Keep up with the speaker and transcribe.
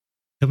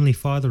Heavenly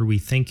Father, we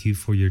thank you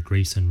for your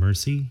grace and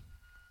mercy.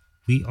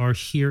 We are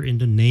here in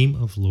the name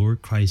of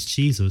Lord Christ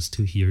Jesus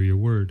to hear your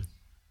word.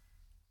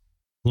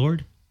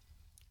 Lord,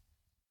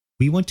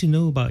 we want to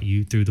know about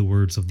you through the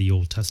words of the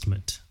Old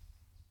Testament.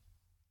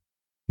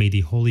 May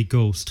the Holy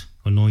Ghost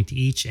anoint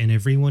each and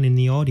everyone in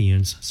the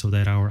audience so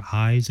that our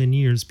eyes and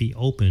ears be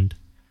opened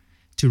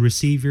to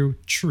receive your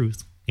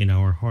truth in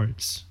our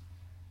hearts.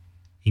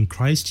 In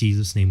Christ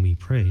Jesus' name we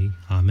pray.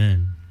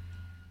 Amen.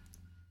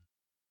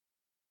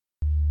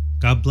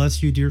 God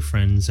bless you, dear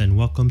friends, and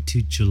welcome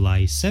to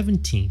July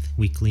 17th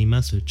weekly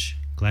message.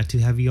 Glad to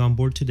have you on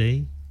board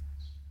today.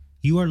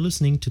 You are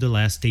listening to the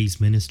Last Days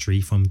Ministry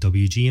from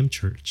WGM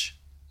Church.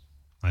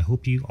 I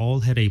hope you all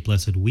had a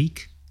blessed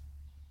week.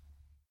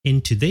 In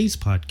today's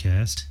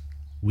podcast,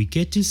 we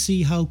get to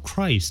see how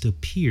Christ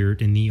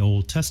appeared in the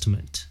Old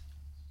Testament.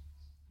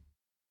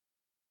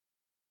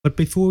 But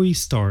before we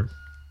start,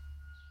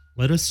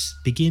 let us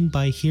begin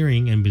by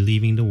hearing and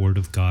believing the word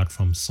of God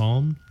from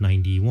Psalm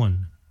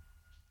 91.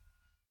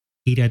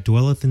 He that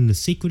dwelleth in the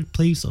secret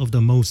place of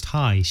the Most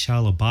High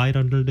shall abide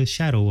under the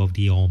shadow of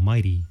the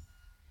Almighty.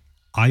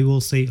 I will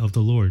say of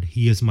the Lord,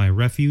 He is my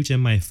refuge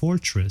and my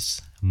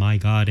fortress, my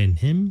God, in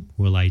Him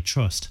will I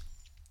trust.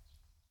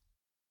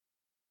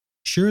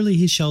 Surely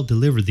He shall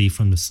deliver thee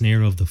from the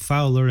snare of the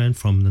fowler and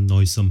from the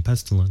noisome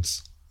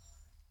pestilence.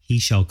 He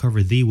shall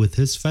cover thee with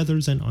His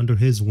feathers, and under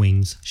His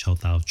wings shalt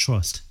thou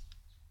trust.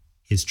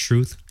 His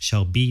truth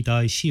shall be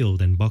thy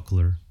shield and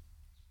buckler.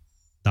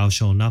 Thou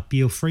shalt not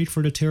be afraid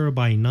for the terror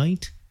by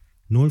night,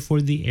 nor for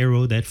the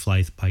arrow that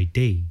flieth by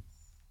day,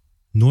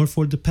 nor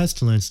for the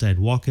pestilence that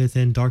walketh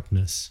in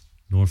darkness,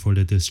 nor for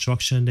the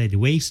destruction that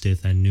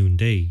wasteth at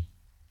noonday.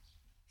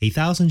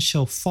 1,000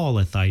 shall fall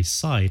at thy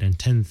side, and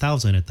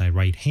 10,000 at thy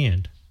right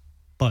hand,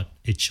 but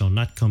it shall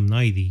not come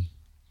nigh thee.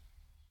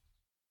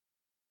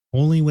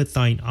 Only with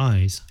thine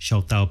eyes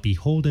shalt thou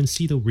behold and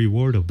see the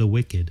reward of the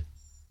wicked.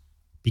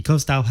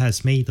 Because thou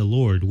hast made the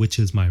Lord, which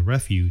is my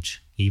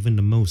refuge, even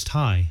the Most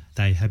High,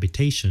 thy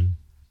habitation,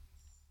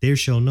 there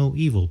shall no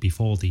evil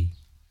befall thee,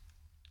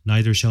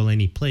 neither shall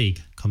any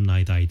plague come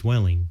nigh thy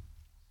dwelling.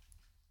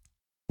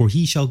 For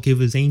he shall give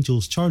his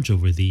angels charge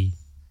over thee,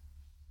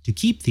 to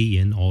keep thee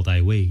in all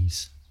thy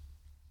ways.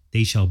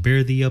 They shall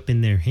bear thee up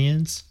in their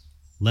hands,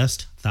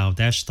 lest thou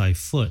dash thy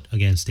foot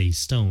against a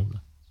stone.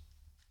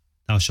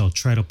 Thou shalt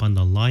tread upon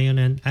the lion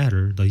and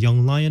adder, the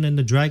young lion and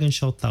the dragon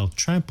shalt thou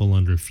trample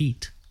under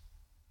feet.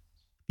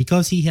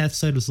 Because he hath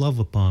set his love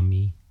upon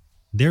me,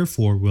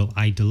 therefore will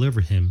I deliver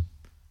him.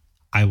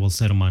 I will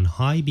set him on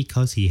high,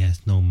 because he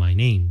hath known my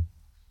name.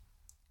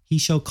 He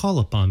shall call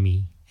upon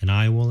me, and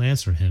I will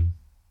answer him.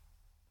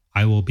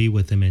 I will be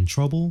with him in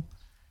trouble.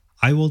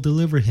 I will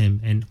deliver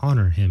him and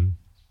honor him.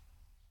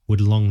 With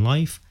long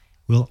life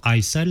will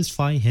I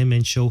satisfy him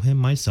and show him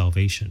my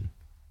salvation.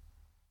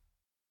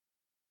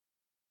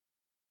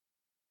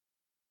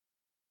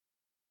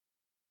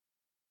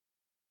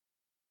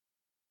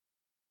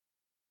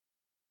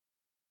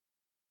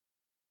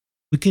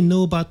 We can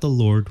know about the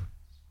Lord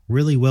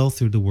really well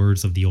through the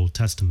words of the Old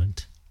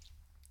Testament.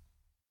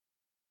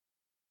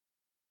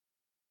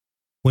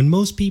 When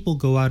most people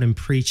go out and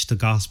preach the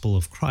gospel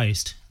of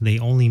Christ, they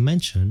only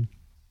mention,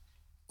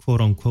 quote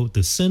unquote,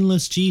 the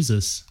sinless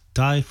Jesus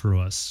died for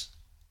us.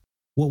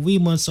 What we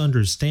must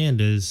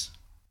understand is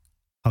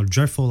how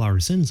dreadful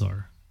our sins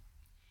are,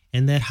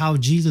 and that how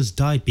Jesus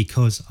died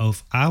because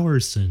of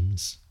our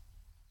sins.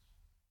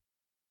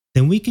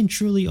 Then we can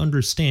truly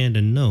understand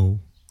and know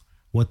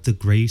what the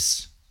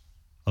grace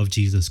of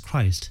Jesus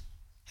Christ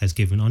has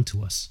given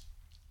unto us.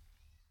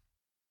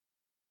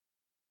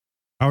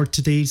 Our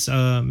today's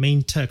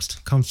main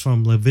text comes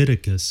from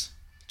Leviticus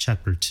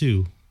chapter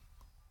 2.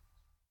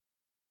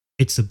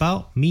 It's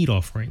about meat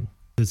offering.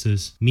 This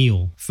is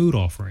meal, food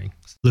offering.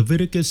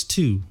 Leviticus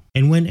 2.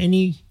 And when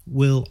any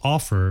will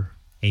offer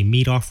a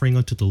meat offering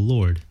unto the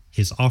Lord,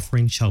 his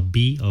offering shall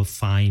be of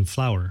fine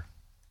flour,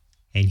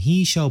 and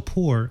he shall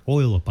pour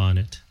oil upon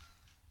it,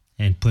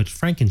 and put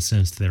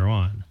frankincense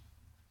thereon.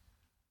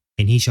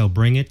 And he shall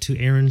bring it to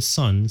Aaron's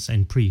sons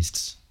and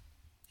priests,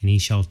 and he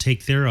shall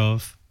take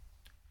thereof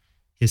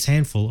his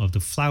handful of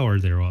the flour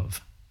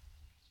thereof,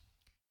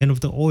 and of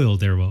the oil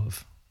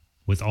thereof,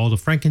 with all the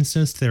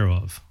frankincense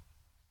thereof.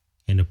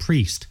 And the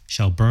priest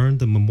shall burn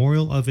the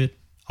memorial of it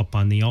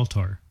upon the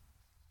altar,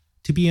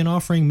 to be an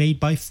offering made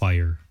by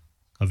fire,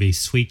 of a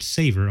sweet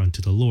savour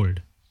unto the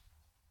Lord.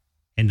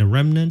 And the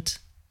remnant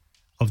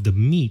of the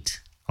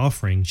meat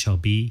offering shall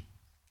be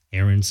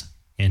Aaron's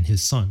and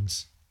his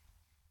sons.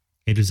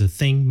 It is a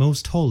thing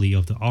most holy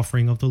of the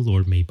offering of the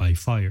Lord made by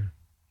fire.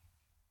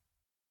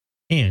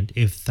 And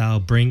if thou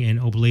bring an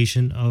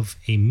oblation of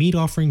a meat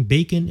offering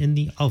baken in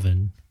the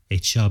oven,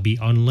 it shall be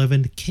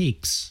unleavened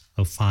cakes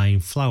of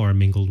fine flour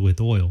mingled with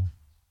oil,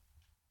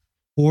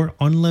 or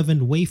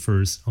unleavened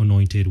wafers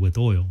anointed with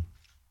oil.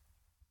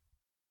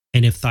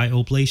 And if thy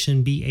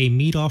oblation be a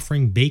meat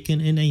offering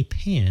baken in a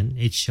pan,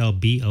 it shall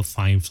be of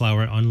fine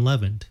flour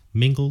unleavened,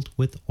 mingled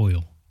with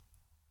oil.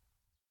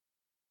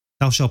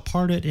 Thou shalt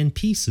part it in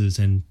pieces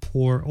and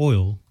pour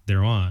oil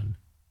thereon,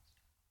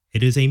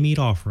 It is a meat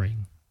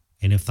offering.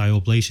 And if thy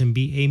oblation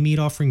be a meat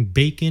offering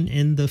baken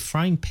in the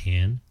frying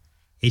pan,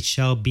 it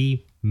shall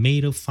be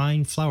made of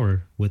fine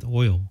flour with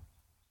oil.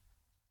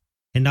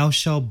 And thou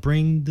shalt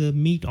bring the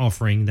meat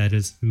offering that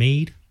is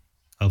made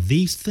of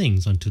these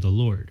things unto the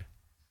Lord.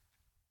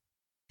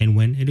 And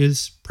when it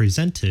is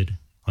presented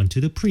unto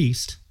the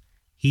priest,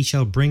 he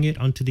shall bring it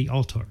unto the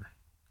altar.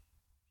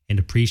 And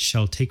the priest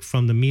shall take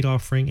from the meat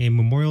offering a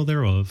memorial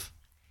thereof,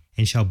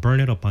 and shall burn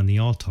it upon the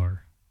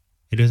altar.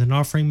 It is an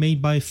offering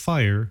made by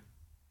fire,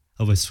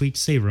 of a sweet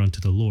savor unto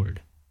the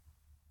Lord.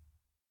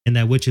 And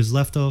that which is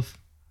left of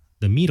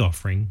the meat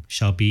offering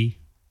shall be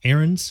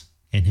Aaron's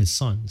and his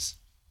sons.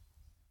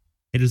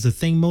 It is the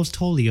thing most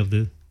holy of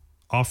the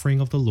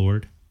offering of the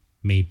Lord,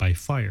 made by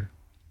fire.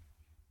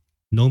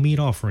 No meat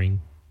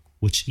offering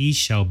which ye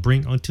shall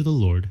bring unto the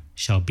Lord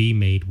shall be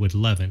made with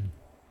leaven.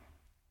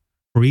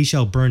 For ye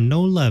shall burn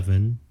no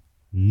leaven,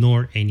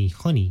 nor any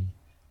honey,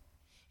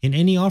 in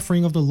any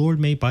offering of the Lord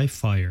made by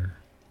fire.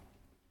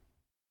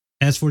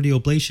 As for the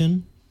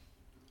oblation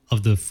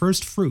of the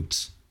first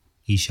fruits,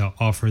 ye shall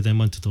offer them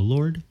unto the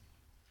Lord,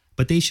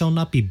 but they shall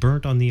not be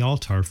burnt on the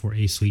altar for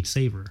a sweet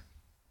savor.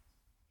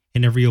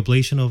 And every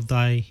oblation of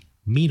thy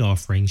meat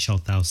offering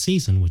shalt thou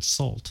season with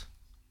salt,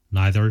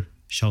 neither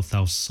shalt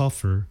thou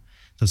suffer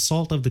the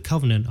salt of the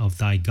covenant of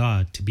thy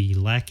God to be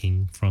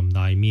lacking from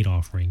thy meat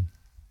offering.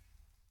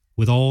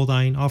 With all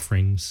thine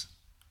offerings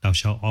thou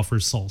shalt offer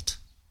salt.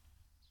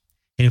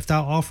 And if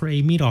thou offer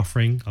a meat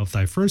offering of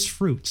thy first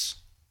fruits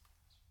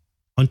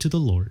unto the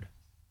Lord,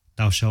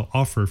 thou shalt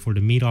offer for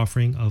the meat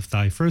offering of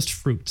thy first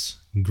fruits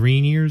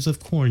green ears of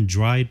corn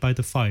dried by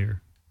the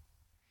fire,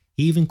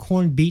 even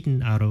corn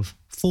beaten out of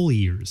full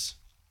ears.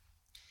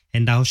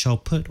 And thou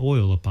shalt put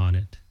oil upon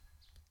it,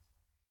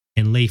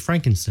 and lay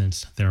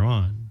frankincense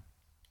thereon.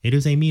 It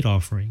is a meat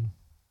offering.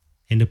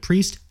 And the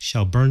priest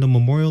shall burn the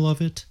memorial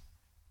of it,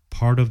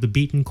 part of the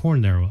beaten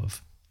corn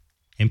thereof,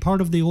 and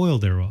part of the oil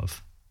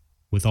thereof,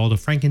 with all the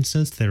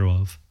frankincense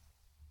thereof.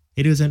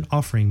 It is an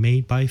offering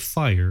made by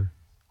fire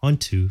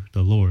unto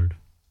the Lord.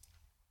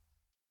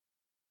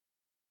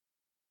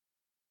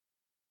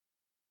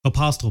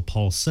 Apostle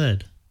Paul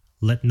said,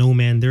 Let no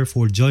man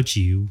therefore judge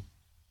you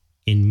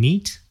in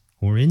meat,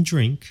 or in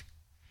drink,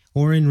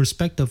 or in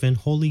respect of an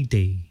holy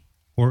day,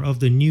 or of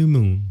the new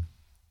moon,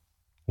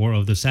 or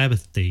of the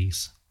Sabbath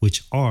days,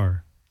 which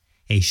are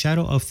a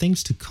shadow of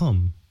things to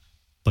come,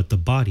 but the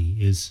body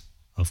is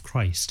of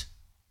Christ.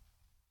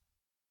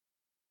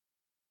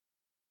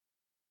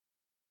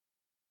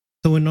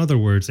 So in other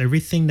words,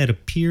 everything that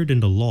appeared in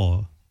the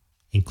law,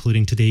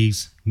 including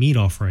today's meat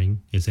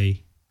offering, is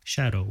a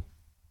shadow,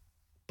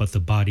 but the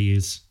body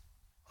is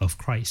of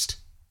Christ.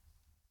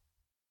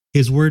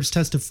 His words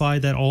testify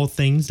that all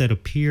things that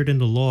appeared in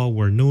the law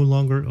were no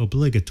longer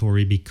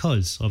obligatory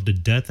because of the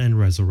death and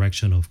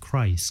resurrection of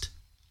Christ.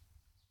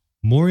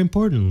 More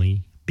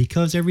importantly,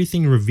 because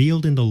everything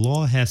revealed in the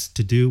law has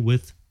to do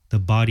with the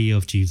body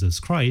of Jesus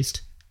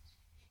Christ,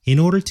 in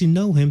order to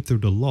know him through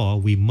the law,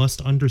 we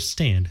must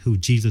understand who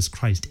Jesus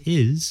Christ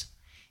is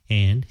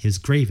and his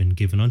graven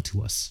given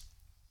unto us.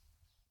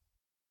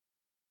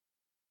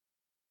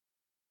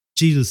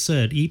 Jesus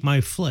said, Eat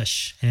my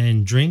flesh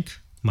and drink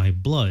my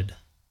blood.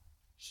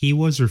 He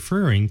was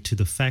referring to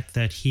the fact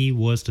that he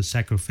was the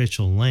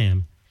sacrificial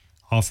lamb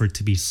offered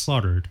to be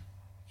slaughtered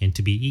and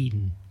to be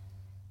eaten.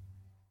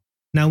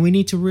 Now we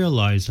need to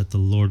realize that the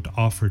Lord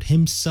offered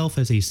himself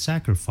as a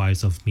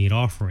sacrifice of meat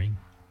offering.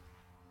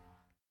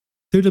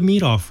 Through the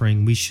meat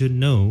offering, we should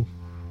know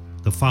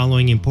the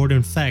following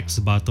important facts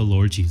about the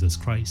Lord Jesus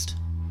Christ.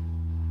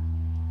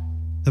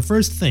 The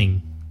first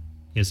thing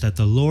is that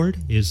the Lord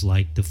is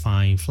like the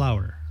fine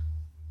flour.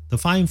 The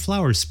fine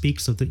flour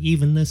speaks of the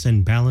evenness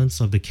and balance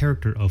of the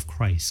character of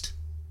Christ,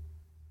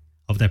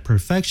 of that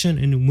perfection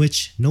in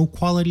which no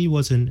quality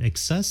was in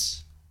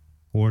excess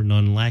or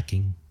none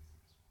lacking.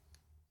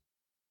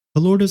 The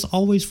Lord is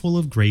always full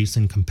of grace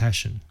and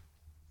compassion.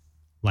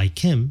 Like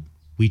him,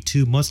 we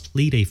too must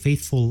lead a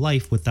faithful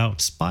life without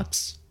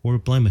spots or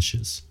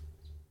blemishes.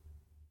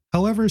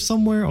 However,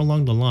 somewhere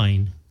along the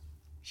line,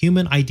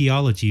 human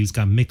ideologies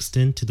got mixed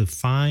into the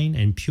fine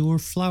and pure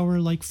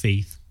flour-like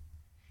faith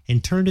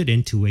and turned it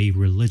into a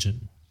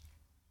religion.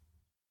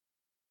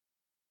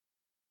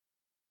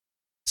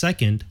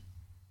 Second,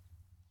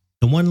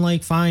 the one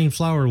like fine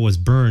flour was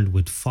burned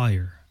with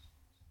fire.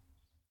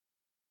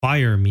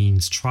 Fire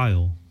means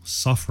trial,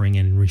 suffering,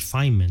 and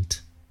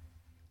refinement.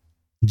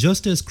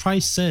 Just as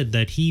Christ said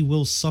that he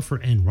will suffer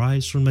and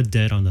rise from the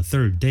dead on the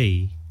third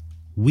day,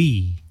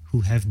 we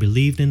who have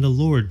believed in the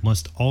Lord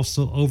must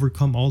also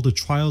overcome all the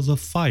trials of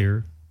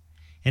fire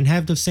and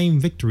have the same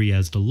victory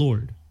as the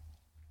Lord.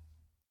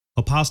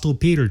 Apostle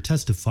Peter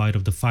testified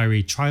of the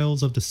fiery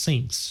trials of the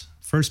saints,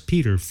 1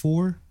 Peter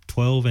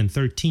 4:12 and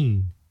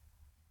 13.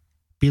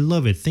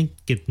 Beloved, think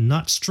it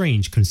not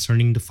strange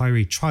concerning the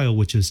fiery trial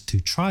which is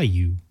to try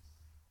you,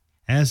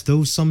 as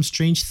though some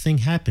strange thing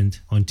happened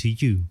unto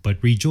you,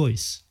 but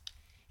rejoice,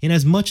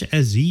 inasmuch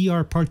as ye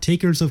are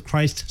partakers of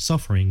Christ's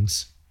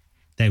sufferings,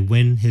 that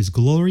when his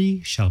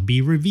glory shall be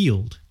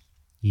revealed,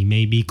 ye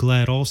may be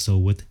glad also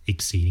with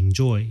exceeding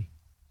joy.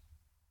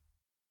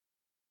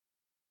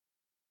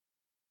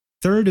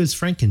 Third is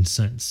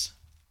frankincense.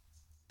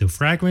 The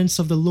fragrance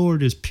of the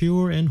Lord is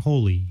pure and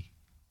holy.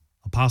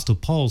 Apostle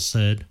Paul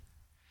said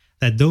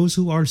that those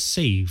who are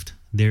saved,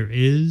 there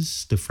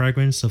is the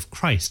fragrance of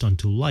Christ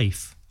unto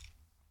life.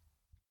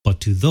 But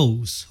to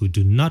those who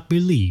do not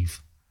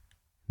believe,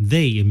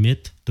 they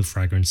emit the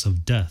fragrance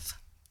of death.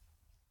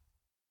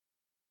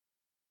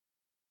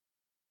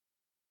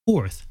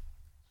 Fourth,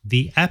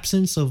 the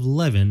absence of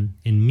leaven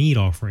in meat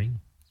offering.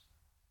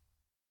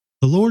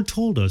 The Lord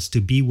told us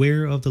to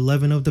beware of the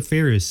leaven of the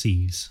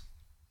Pharisees.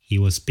 He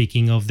was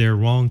speaking of their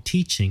wrong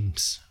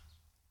teachings,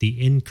 the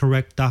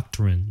incorrect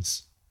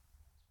doctrines.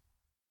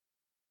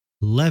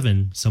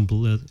 Leaven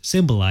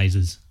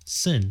symbolizes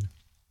sin.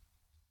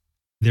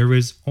 There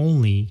is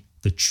only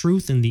the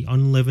truth in the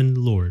unleavened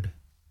Lord.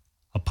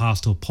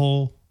 Apostle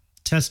Paul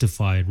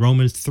testified,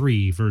 Romans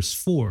 3 verse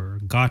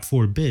 4, God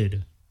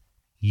forbid.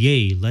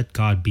 Yea, let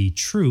God be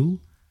true,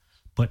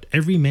 but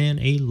every man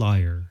a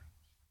liar.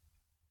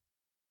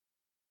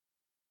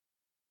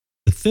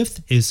 The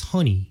fifth is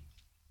honey.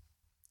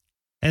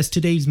 As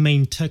today's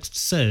main text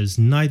says,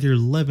 neither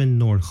leaven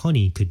nor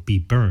honey could be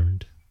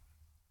burned.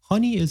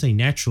 Honey is a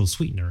natural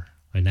sweetener,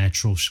 a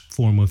natural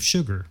form of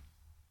sugar.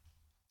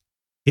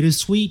 It is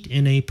sweet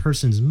in a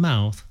person's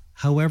mouth.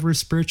 However,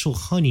 spiritual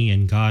honey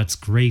and God's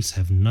grace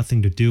have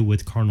nothing to do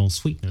with carnal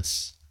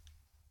sweetness.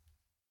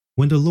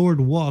 When the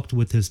Lord walked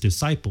with his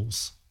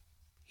disciples,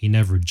 he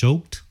never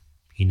joked,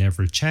 he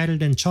never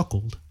chatted and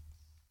chuckled.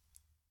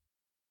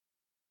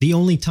 The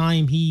only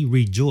time he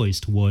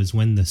rejoiced was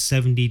when the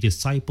 70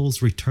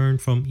 disciples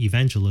returned from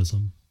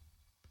evangelism.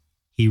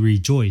 He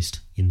rejoiced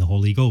in the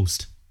Holy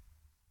Ghost.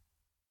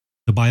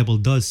 The Bible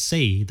does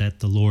say that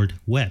the Lord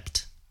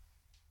wept,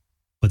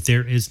 but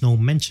there is no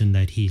mention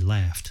that he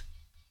laughed.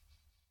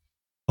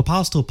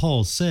 Apostle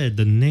Paul said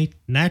the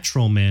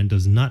natural man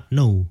does not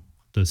know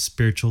the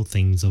spiritual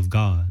things of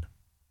God.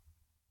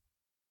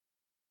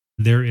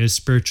 There is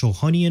spiritual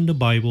honey in the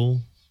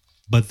Bible,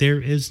 but there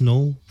is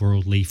no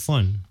worldly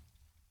fun.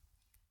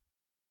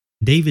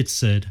 David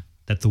said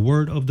that the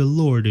word of the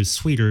Lord is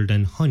sweeter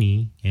than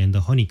honey and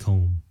the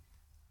honeycomb.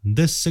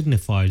 This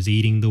signifies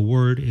eating the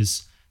word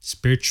is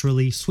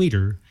spiritually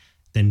sweeter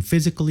than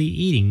physically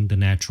eating the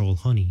natural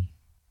honey.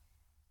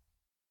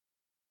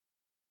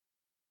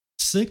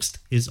 Sixth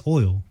is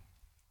oil.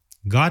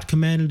 God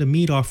commanded the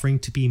meat offering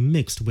to be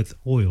mixed with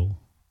oil,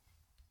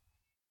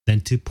 then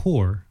to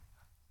pour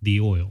the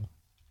oil.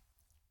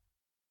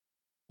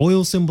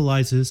 Oil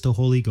symbolizes the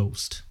Holy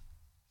Ghost.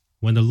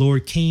 When the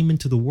Lord came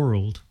into the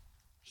world,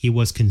 he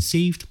was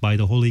conceived by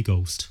the Holy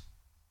Ghost.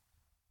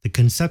 The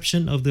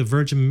conception of the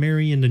Virgin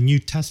Mary in the New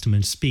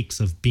Testament speaks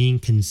of being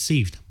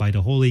conceived by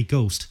the Holy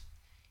Ghost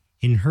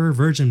in her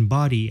virgin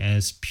body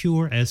as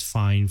pure as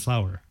fine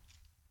flour.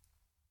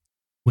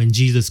 When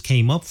Jesus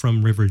came up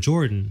from River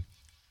Jordan,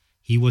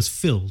 he was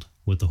filled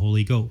with the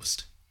Holy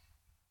Ghost.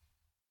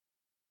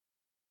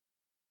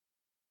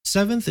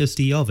 Seventh is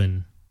the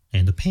oven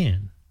and the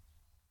pan.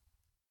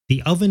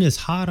 The oven is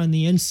hot on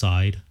the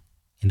inside,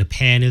 and the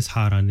pan is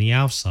hot on the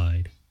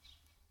outside.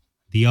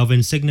 The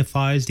oven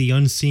signifies the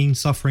unseen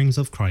sufferings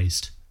of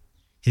Christ,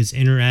 his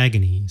inner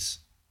agonies.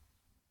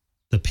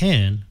 The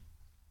pan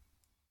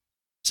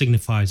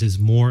signifies his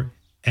more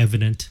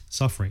evident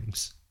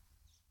sufferings.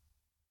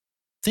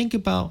 Think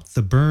about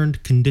the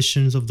burned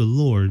conditions of the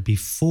Lord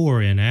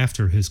before and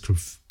after his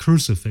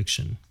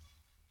crucifixion.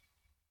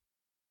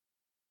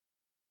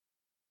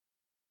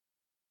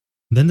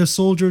 Then the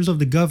soldiers of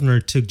the governor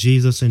took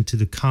Jesus into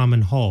the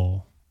common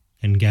hall,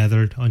 and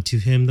gathered unto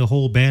him the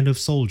whole band of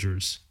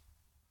soldiers.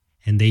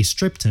 And they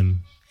stripped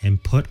him,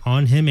 and put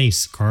on him a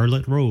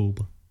scarlet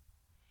robe.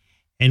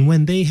 And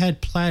when they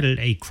had platted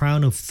a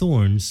crown of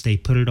thorns, they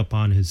put it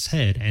upon his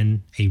head,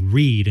 and a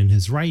reed in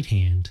his right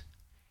hand.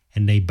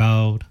 And they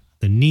bowed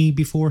the knee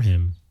before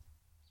him,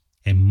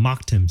 and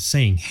mocked him,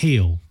 saying,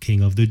 Hail,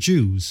 King of the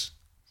Jews!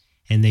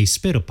 And they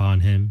spit upon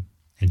him,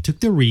 and took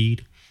the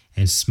reed,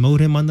 and smote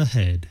him on the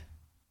head.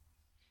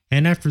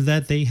 And after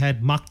that they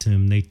had mocked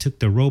him, they took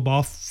the robe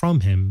off from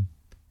him,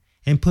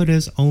 and put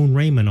his own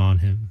raiment on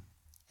him,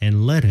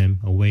 and led him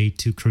away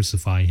to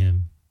crucify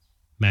him.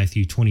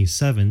 Matthew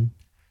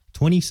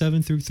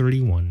 27:27 through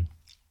 31.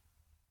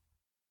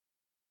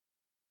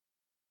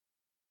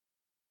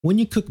 When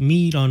you cook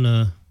meat on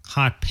a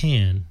hot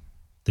pan,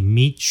 the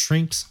meat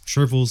shrinks,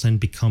 shrivels, and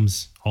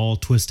becomes all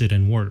twisted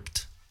and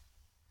warped.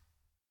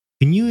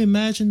 Can you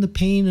imagine the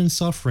pain and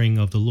suffering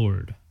of the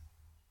Lord?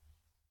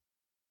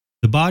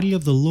 The body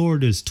of the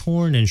Lord is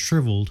torn and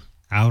shriveled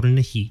out in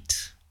the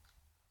heat.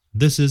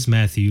 This is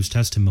Matthew's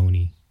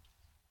testimony.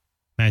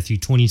 Matthew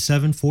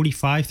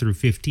 27:45 through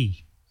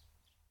 50.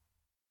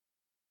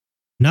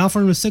 Now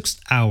from the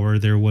 6th hour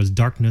there was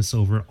darkness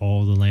over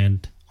all the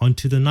land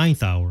unto the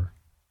 9th hour.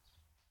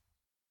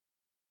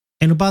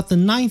 And about the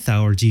 9th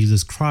hour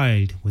Jesus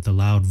cried with a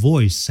loud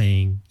voice,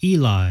 saying,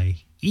 Eli,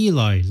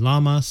 Eli,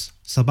 lama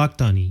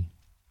sabachthani.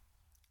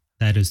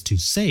 That is to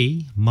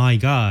say, my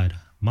God,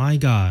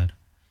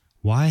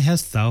 Why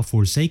hast thou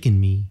forsaken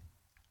me?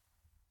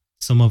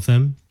 Some of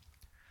them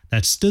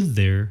that stood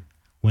there,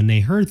 when they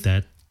heard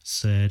that,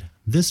 said,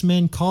 This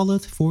man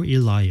calleth for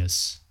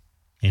Elias.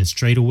 And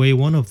straightway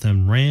one of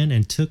them ran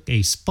and took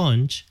a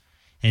sponge,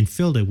 and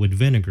filled it with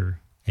vinegar,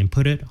 and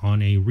put it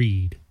on a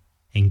reed,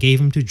 and gave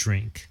him to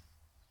drink.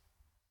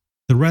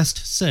 The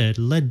rest said,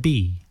 Let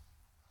be.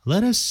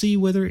 Let us see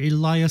whether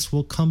Elias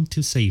will come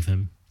to save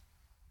him.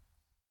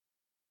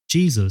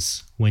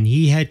 Jesus, when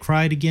he had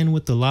cried again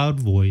with a loud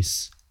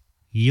voice,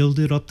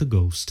 yielded up the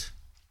ghost.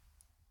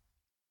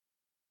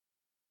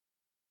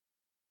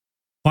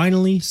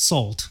 Finally,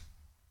 salt.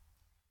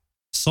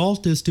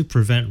 Salt is to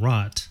prevent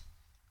rot,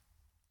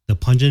 the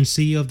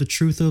pungency of the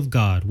truth of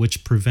God,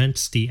 which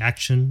prevents the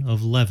action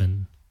of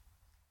leaven.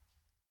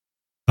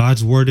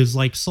 God's word is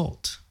like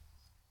salt.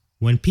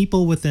 When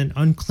people with an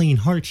unclean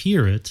heart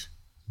hear it,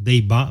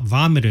 they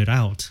vomit it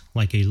out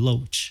like a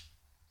loach.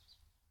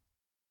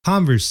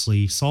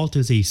 Conversely, salt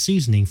is a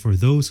seasoning for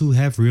those who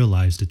have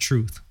realized the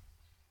truth.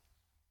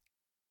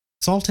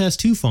 Salt has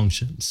two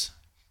functions: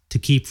 to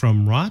keep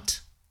from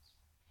rot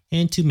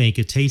and to make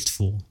it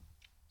tasteful.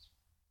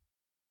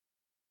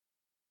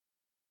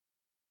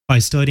 By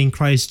studying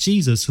Christ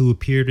Jesus, who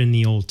appeared in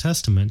the Old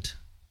Testament,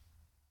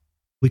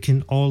 we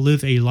can all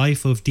live a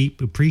life of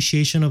deep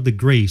appreciation of the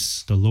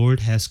grace the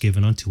Lord has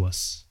given unto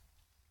us.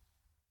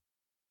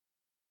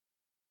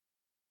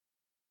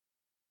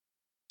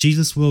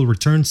 Jesus will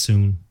return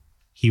soon.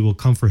 He will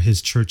come for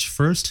his church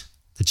first,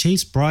 the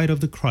chaste bride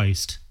of the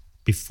Christ,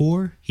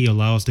 before he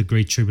allows the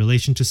great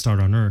tribulation to start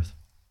on earth.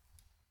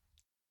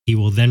 He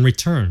will then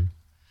return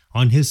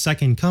on his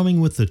second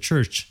coming with the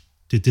church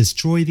to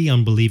destroy the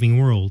unbelieving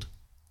world.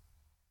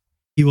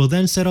 He will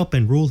then set up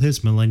and rule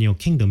his millennial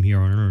kingdom here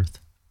on earth.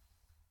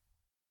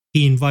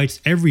 He invites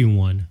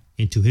everyone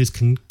into his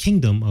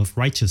kingdom of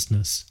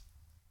righteousness,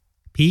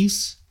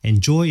 peace,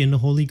 and joy in the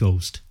Holy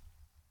Ghost.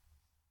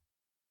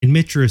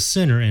 Admit you're a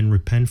sinner and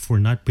repent for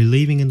not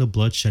believing in the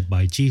blood shed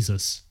by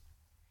Jesus,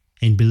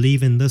 and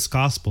believe in this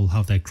gospel,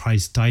 how that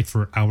Christ died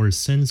for our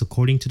sins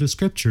according to the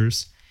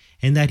Scriptures,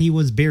 and that he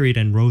was buried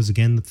and rose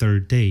again the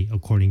third day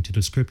according to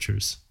the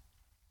Scriptures.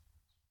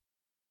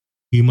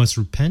 You must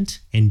repent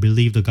and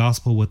believe the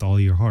gospel with all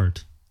your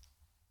heart.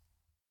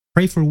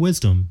 Pray for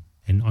wisdom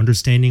and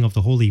understanding of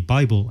the Holy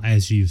Bible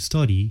as you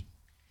study,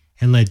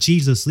 and let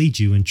Jesus lead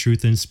you in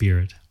truth and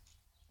spirit.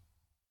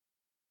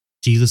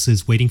 Jesus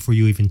is waiting for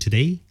you even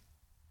today.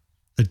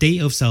 The day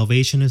of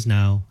salvation is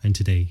now and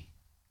today.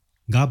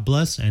 God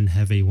bless and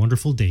have a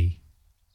wonderful day.